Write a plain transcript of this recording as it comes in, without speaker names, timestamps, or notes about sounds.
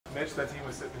Mitch, that team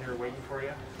was sitting here waiting for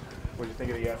you. What did you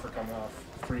think of the effort coming off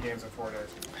 3 games in 4 days?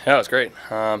 Yeah, it was great.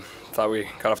 Thought we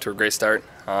got off to a great start.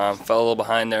 Fell a little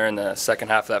behind there in the second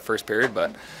half of that first period,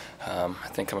 but I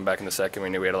think coming back in the second, we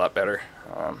knew we had a lot better.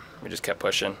 We just kept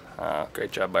pushing.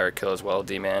 Great job by our kill as well,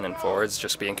 D-man and forwards,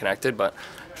 just being connected, but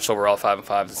just overall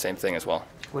 5-5, the same thing as well.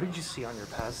 What did you see on your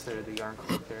pass there, the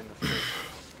Jarnkrok there in the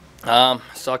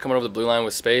first? Saw coming over the blue line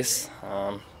with space.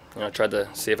 Tried to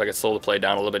see if I could slow the play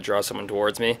down a little bit, draw someone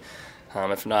towards me.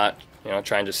 If not,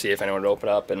 try and just see if anyone would open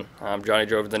up. And Johnny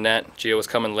drove to the net. Gio was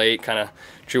coming late, kind of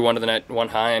drew one to the net, one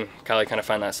high, and Calle kind of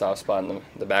found that soft spot in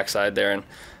the backside there, and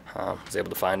was able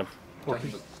to find him.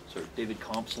 Sort of David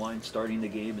Comp's line starting the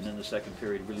game, and then the second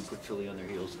period really put Philly on their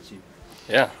heels.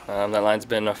 Yeah, that line's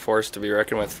been a force to be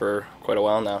reckoned with for quite a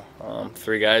while now.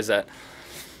 3 guys that,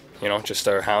 just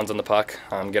are hounds on the puck,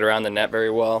 get around the net very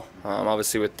well.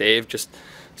 Obviously with Dave, just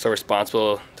so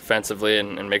responsible defensively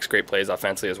and makes great plays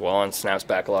offensively as well, and snaps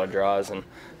back a lot of draws. And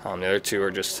the other 2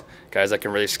 are just guys that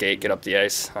can really skate, get up the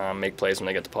ice, make plays when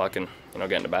they get the puck, and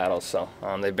get into battles. So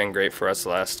they've been great for us the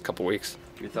last couple weeks.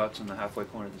 Your thoughts on the halfway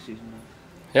point of the season now?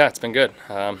 Yeah, it's been good.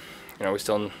 We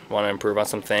still want to improve on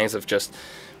some things of just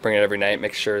bringing it every night,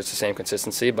 make sure it's the same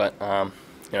consistency. But I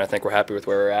think we're happy with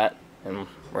where we're at, and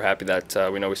we're happy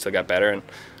that we know we still got better and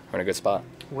we're in a good spot.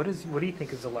 What do you think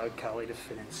has allowed Calle to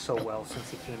fit in so well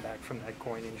since he came back from that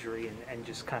groin injury and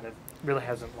just kind of really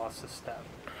hasn't lost a step?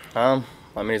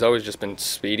 He's always just been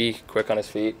speedy, quick on his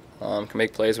feet, can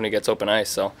make plays when he gets open ice.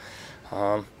 So,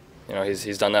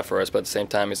 he's done that for us. But at the same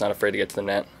time, he's not afraid to get to the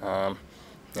net,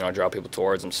 draw people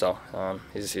towards him. So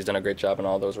he's done a great job in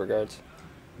all those regards.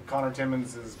 Conor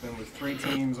Timmins has been with 3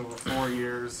 teams over 4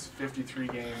 years, 53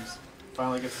 games.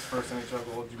 Finally gets his first NHL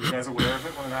goal. Were you guys aware of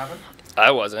it when it happened?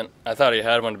 I wasn't. I thought he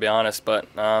had one, to be honest. But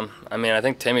I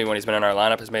think Timmy, when he's been in our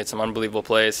lineup, has made some unbelievable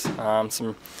plays.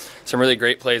 Some really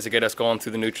great plays to get us going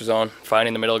through the neutral zone,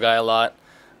 finding the middle guy a lot.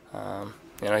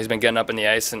 He's been getting up in the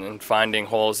ice and finding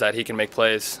holes that he can make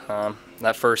plays.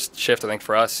 That first shift, I think,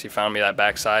 for us, he found me that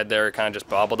backside there. It kind of just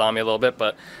bobbled on me a little bit,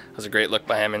 but it was a great look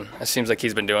by him. And it seems like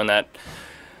he's been doing that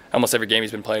almost every game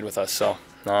he's been played with us. So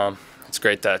it's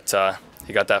great that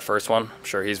he got that first one. I'm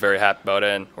sure he's very happy about it,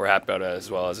 and we're happy about it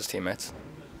as well as his teammates.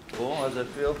 Cool. How does that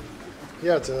feel?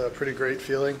 Yeah, it's a pretty great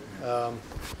feeling. He made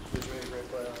a great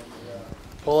play on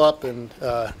the pull-up, and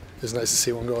it was nice to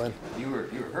see one go in. You were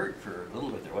hurt for a little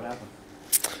bit there. What happened?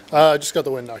 I just got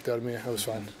the wind knocked out of me. I was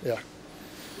fine. Yeah.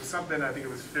 It was something, I think it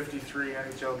was 53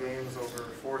 NHL games over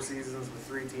 4 seasons with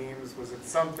 3 teams. Was it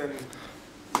something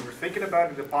you were thinking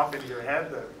about? Did it pop into your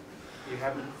head that you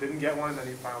didn't get one and then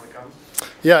he finally comes?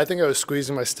 Yeah, I think I was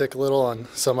squeezing my stick a little on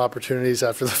some opportunities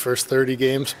after the first 30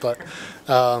 games, but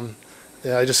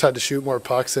I just had to shoot more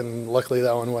pucks, and luckily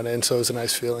that one went in, so it was a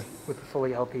nice feeling. With the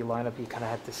fully healthy lineup, you kind of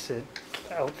had to sit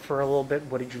out for a little bit.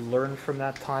 What did you learn from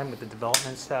that time with the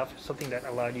development staff? Something that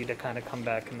allowed you to kind of come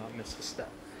back and not miss a step?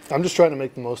 I'm just trying to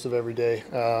make the most of every day.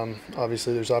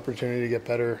 Obviously, there's opportunity to get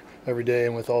better every day,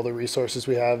 and with all the resources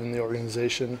we have in the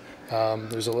organization,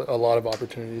 there's a lot of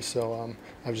opportunities. So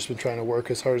I've just been trying to work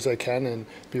as hard as I can and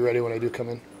be ready when I do come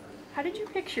in. How did you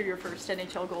picture your first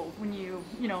NHL goal when you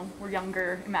were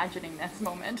younger, imagining this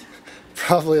moment?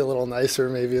 Probably a little nicer,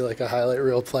 maybe like a highlight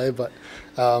reel play, but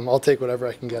I'll take whatever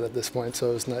I can get at this point, so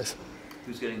it was nice.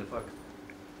 Who's getting the puck?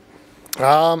 I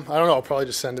don't know. I'll probably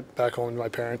just send it back home to my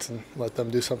parents and let them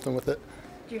do something with it.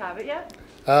 Do you have it yet?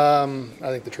 I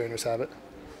think the trainers have it.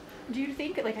 Do you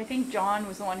think, I think John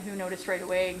was the one who noticed right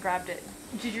away and grabbed it.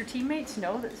 Did your teammates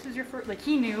know that this was your first?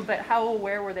 He knew, but how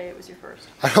aware were they it was your first?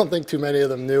 I don't think too many of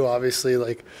them knew, obviously.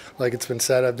 Like it's been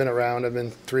said, I've been around. I've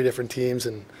been 3 different teams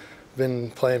and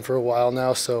been playing for a while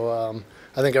now. So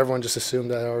I think everyone just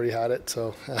assumed I already had it.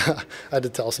 So I had to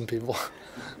tell some people.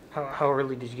 How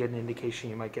early did you get an indication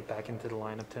you might get back into the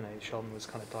lineup tonight? Sheldon was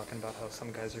kind of talking about how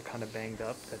some guys are kind of banged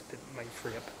up, that it might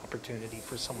free up opportunity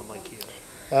for someone like you.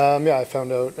 Yeah, I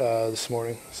found out this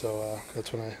morning, so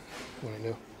that's when I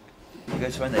knew. You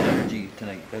guys find that energy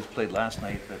tonight? You guys played last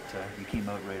night, but you came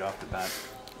out right off the bat.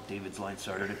 David's line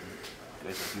started it, and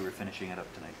guys like you were finishing it up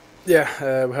tonight.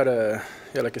 Yeah, we had a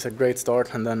like I said, great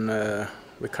start, and then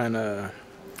we kind of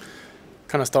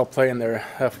stopped playing there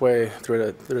halfway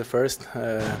through the first.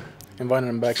 Invited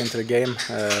them back into the game,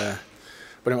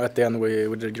 but at the end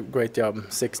we did a great job.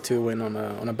 6-2 win on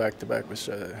a back-to-back, which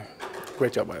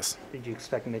great job by us. Did you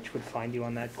expect Mitch would find you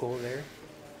on that goal there?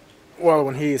 Well,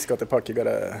 when he's got the puck, you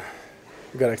gotta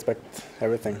expect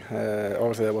everything.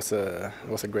 Obviously, that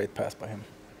was a great pass by him.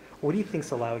 What do you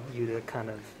think's allowed you to kind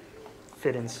of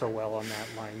fit in so well on that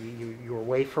line? You were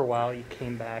away for a while, you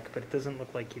came back, but it doesn't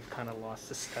look like you've kind of lost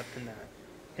a step in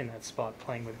that spot,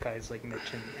 playing with guys like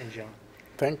Mitch and John.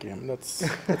 Thank you.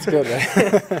 That's good.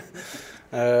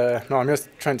 No, I'm just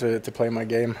trying to play my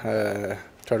game.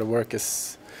 Try to work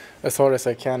as hard as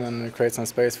I can and create some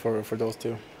space for those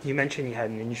two. You mentioned you had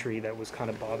an injury that was kind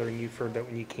of bothering you for a bit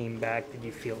when you came back. Did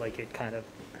you feel like it kind of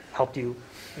helped you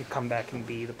come back and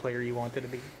be the player you wanted to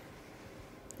be?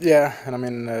 Yeah, and I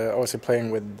mean, obviously playing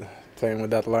with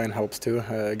that line helps too.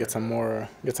 Get some more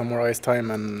ice time,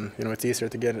 and it's easier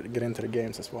to get into the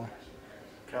games as well.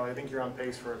 Calle, I think you're on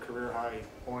pace for a career-high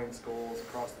points, goals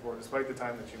across the board, despite the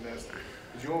time that you missed.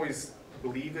 Did you always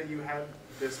believe that you had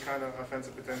this kind of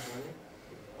offensive potential in you?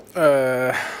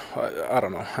 I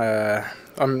don't know.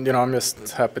 I'm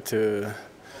just happy to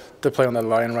play on that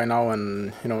line right now,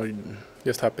 and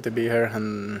just happy to be here.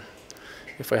 And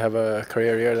if I have a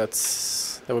career here, that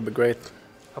would be great.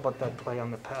 How about that play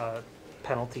on the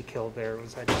penalty kill there?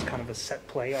 Was that just kind of a set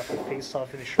play off the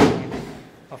face-off in a short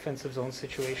offensive zone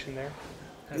situation there?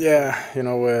 Yeah,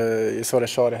 you saw the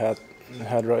shot he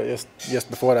had right just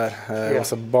before that. It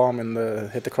was a bomb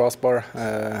hit the crossbar.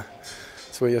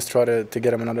 So we just tried to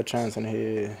get him another chance, and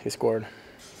he scored.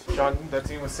 John, that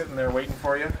team was sitting there waiting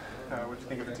for you. What do you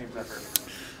think of the team's effort?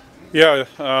 Yeah,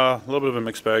 a little bit of a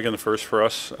mixed bag in the first for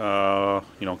us.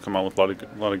 Come out with a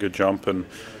lot of good jump and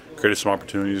created some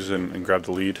opportunities and grabbed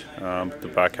the lead.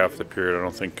 The back half of the period, I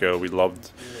don't think we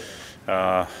loved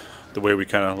the way we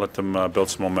kind of let them build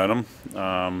some momentum.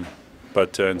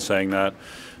 But in saying that,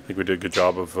 I think we did a good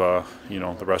job of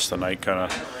the rest of the night kind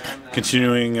of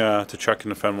continuing to check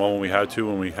and defend well when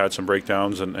we had some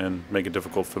breakdowns and make it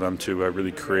difficult for them to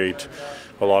really create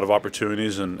a lot of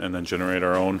opportunities and then generate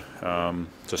our own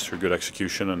just through good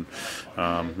execution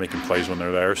and making plays when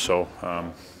they're there. So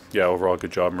yeah, overall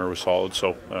good job. Murray was solid.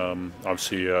 So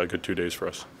obviously a good 2 days for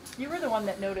us. You were the one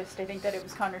that noticed, I think, that it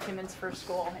was Conor Timmins' first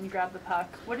goal, and you grabbed the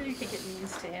puck. What do you think it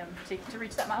means to him to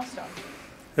reach that milestone?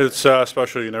 It's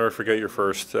special. You never forget your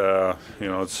first.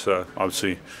 It's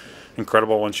obviously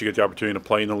incredible once you get the opportunity to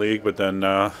play in the league, but then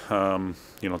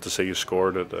to say you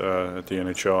scored at the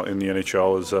NHL in the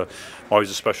NHL is always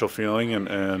a special feeling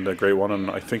and a great one. And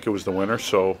I think it was the winner,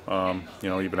 so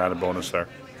even added bonus there.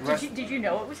 Did you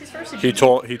know it was his first? He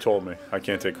told me. I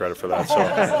can't take credit for that. So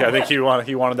yeah, I think he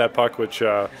wanted that puck, which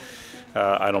I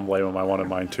don't blame him. I wanted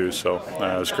mine too. So it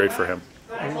was great for him.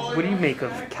 And what do you make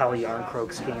of Calle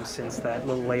Jarnkrok's game since that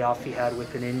little layoff he had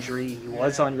with an injury? He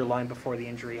was on your line before the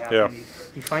injury happened. Yeah.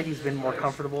 You find he's been more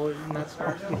comfortable in that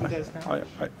spot with you guys now?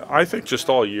 I think just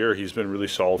all year he's been really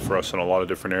solid for us in a lot of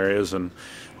different areas, and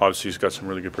obviously he's got some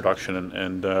really good production,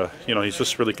 and he's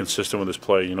just really consistent with his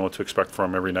play. You know what to expect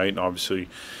from him every night, and obviously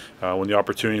when the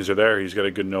opportunities are there, he's got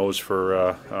a good nose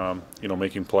for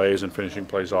making plays and finishing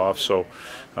plays off. So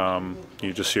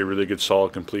you just see a really good,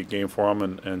 solid, complete game for him,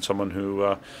 and someone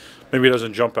who maybe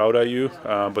doesn't jump out at you,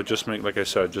 but just like I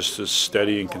said, just as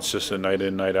steady and consistent night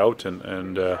in, night out.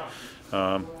 And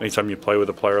anytime you play with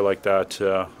a player like that,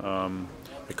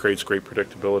 it creates great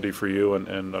predictability for you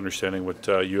and understanding what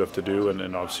you have to do,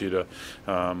 and obviously to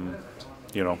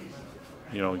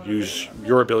use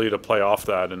your ability to play off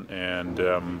that and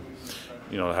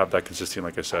have that consistency,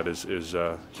 like I said, is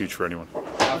huge for anyone.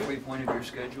 Halfway point of your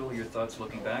schedule, your thoughts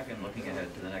looking back and looking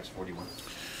ahead to the next 41?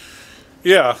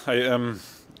 Yeah,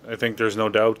 I think there's no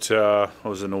doubt. It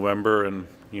was in November and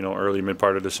early mid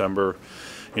part of December.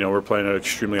 We're playing at an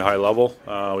extremely high level.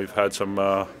 We've had some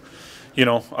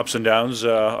ups and downs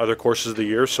other courses of the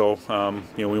year, so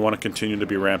we want to continue to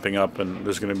be ramping up, and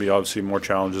there's going to be obviously more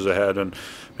challenges ahead, and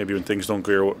maybe when things don't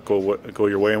go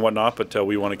your way and whatnot, but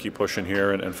we want to keep pushing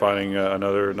here and finding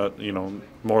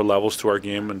more levels to our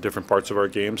game and different parts of our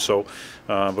game. So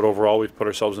but overall we've put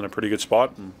ourselves in a pretty good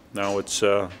spot, and now it's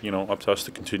up to us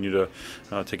to continue to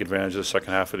take advantage of the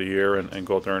second half of the year and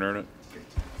go out there and earn it.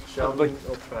 Sheldon,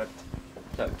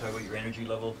 Talk about your energy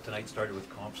level tonight. Started with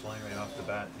comps line right off the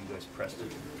bat. You guys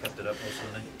kept it up most of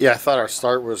the night. Yeah, I thought our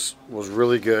start was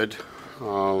really good.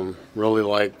 Really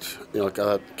liked,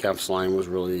 the Caps line was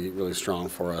really strong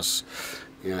for us,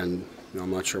 and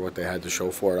I'm not sure what they had to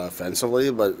show for it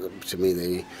offensively, but to me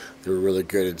they were really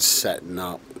good at setting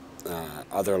up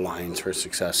other lines for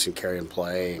success and carry and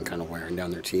play and kind of wearing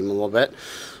down their team a little bit.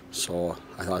 So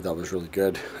I thought that was really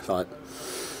good. I thought,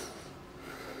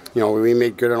 we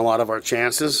made good on a lot of our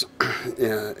chances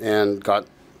and got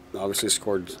obviously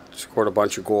scored a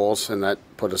bunch of goals, and that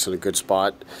put us in a good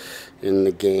spot in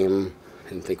the game. I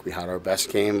didn't think we had our best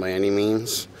game by any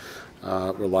means.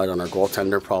 Relied on our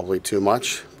goaltender probably too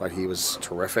much, but he was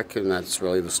terrific, and that's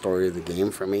really the story of the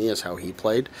game for me, is how he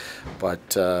played.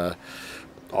 But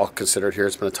all considered here,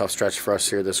 it's been a tough stretch for us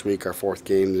here this week, our fourth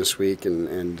game this week,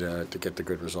 and to get the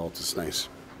good results is nice.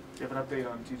 Do you have an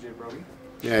update on TJ Brodie?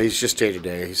 Yeah, he's just day to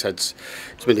day. He's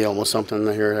been dealing with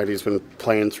something here that he's been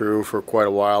playing through for quite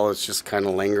a while. It's just kind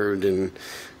of lingered, and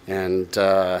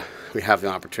we have the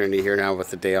opportunity here now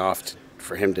with the day off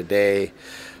for him today.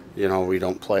 You know, we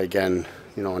don't play again,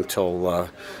 you know, until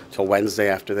Wednesday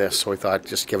after this. So we thought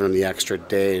just giving him the extra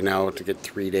day now to get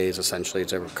 3 days essentially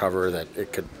to recover, that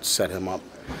it could set him up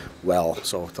well.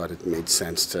 So I thought it made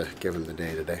sense to give him the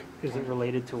day today. Is it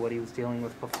related to what he was dealing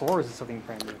with before, or is it something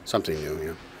brand new? Something new,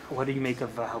 yeah. What do you make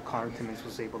of how Conor Timmins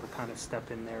was able to kind of step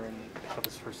in there and have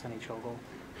his first NHL goal?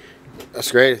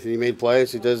 That's great. He made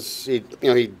plays. He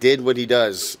did what he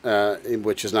does,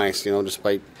 which is nice. You know,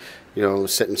 despite, you know,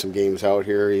 sitting some games out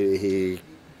here, he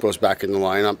goes back in the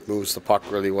lineup, moves the puck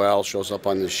really well, shows up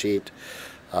on the sheet,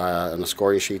 on the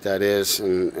scoring sheet that is,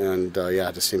 and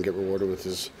yeah, to see him get rewarded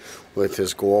with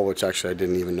his goal, which actually I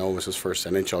didn't even know was his first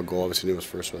NHL goal. Obviously, he was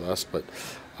first with us, but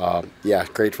yeah,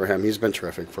 great for him. He's been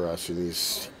terrific for us, and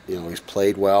he's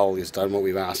played well. He's done what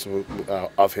we've asked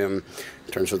of him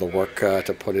in terms of the work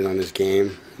to put in on his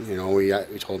game. You know, we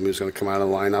told him he was going to come out of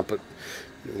the lineup, but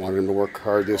we wanted him to work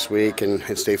hard this week and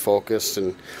stay focused,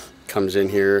 and comes in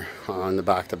here on the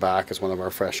back-to-back as one of our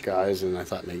fresh guys, and I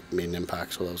thought made an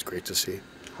impact, so that was great to see.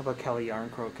 How about Calle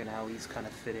Jarnkrok and how he's kind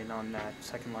of fit in on that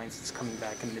second line since coming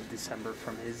back in mid-December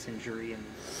from his injury, and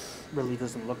really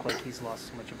doesn't look like he's lost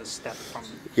so much of a step from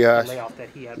the layoff that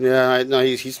he had? Yeah, no,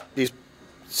 he's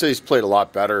played a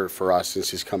lot better for us since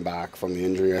he's come back from the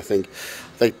injury. I think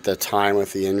the time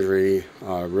with the injury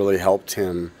really helped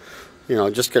him, you know,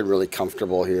 just get really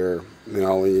comfortable here. You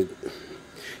know, when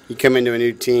you come into a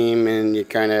new team and you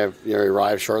kind of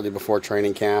arrive shortly before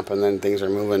training camp, and then things are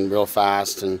moving real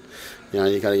fast, and you know,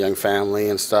 you got a young family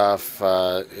and stuff,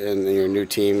 and your new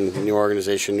team, new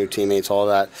organization, new teammates, all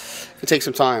that. It takes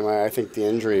some time. I think the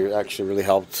injury actually really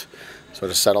helped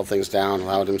sort of settle things down,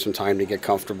 allowed him some time to get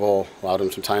comfortable, allowed him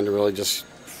some time to really just,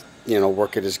 you know,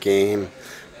 work at his game.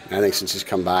 And I think since he's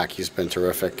come back, he's been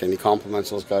terrific, and he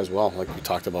complements those guys well, like we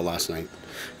talked about last night.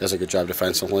 He does a good job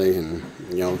defensively, and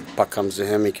you know, puck comes to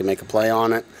him, he can make a play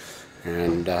on it,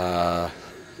 and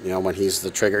you know, when he's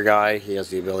the trigger guy, he has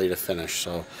the ability to finish.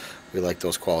 So we like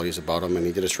those qualities about him, and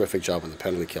he did a terrific job on the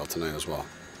penalty kill tonight as well.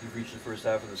 You've reached the first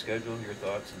half of the schedule. Your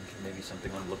thoughts, and maybe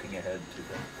something on looking ahead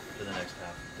to the next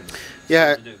half.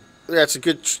 Yeah, it's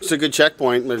a good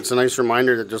checkpoint, but it's a nice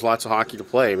reminder that there's lots of hockey to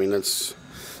play. I mean, it's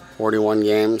 41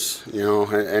 games. You know,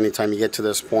 anytime you get to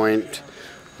this point,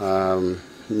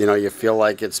 you know, you feel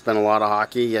like it's been a lot of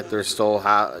hockey, yet there's still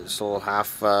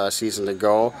half season to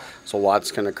go. So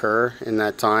lots can occur in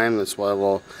that time. That's why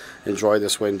we'll enjoy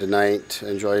this win tonight,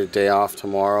 enjoy a day off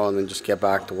tomorrow, and then just get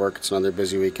back to work. It's another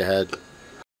busy week ahead.